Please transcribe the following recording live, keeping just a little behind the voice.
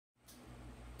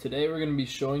Today we're going to be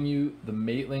showing you the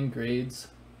Maitland grades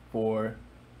for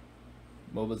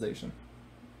mobilization.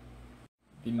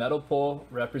 The metal pole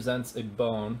represents a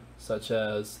bone, such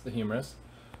as the humerus.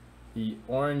 The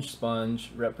orange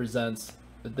sponge represents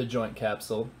the joint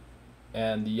capsule,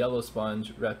 and the yellow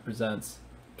sponge represents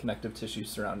connective tissue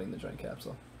surrounding the joint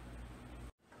capsule.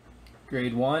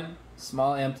 Grade 1,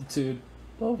 small amplitude,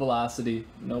 low velocity,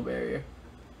 no barrier.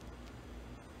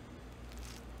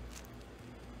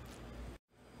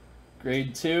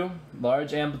 Grade 2,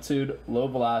 large amplitude, low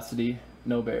velocity,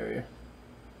 no barrier.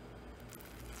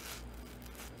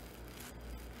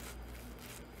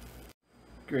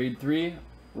 Grade 3,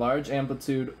 large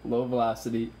amplitude, low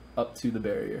velocity, up to the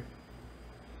barrier.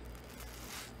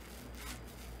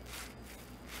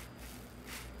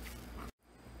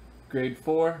 Grade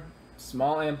 4,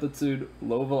 small amplitude,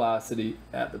 low velocity,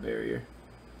 at the barrier.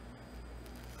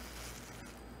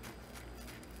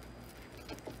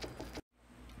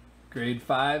 Grade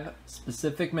 5,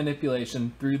 specific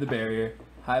manipulation through the barrier,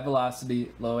 high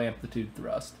velocity, low amplitude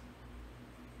thrust.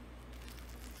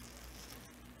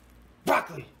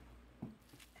 Broccoli!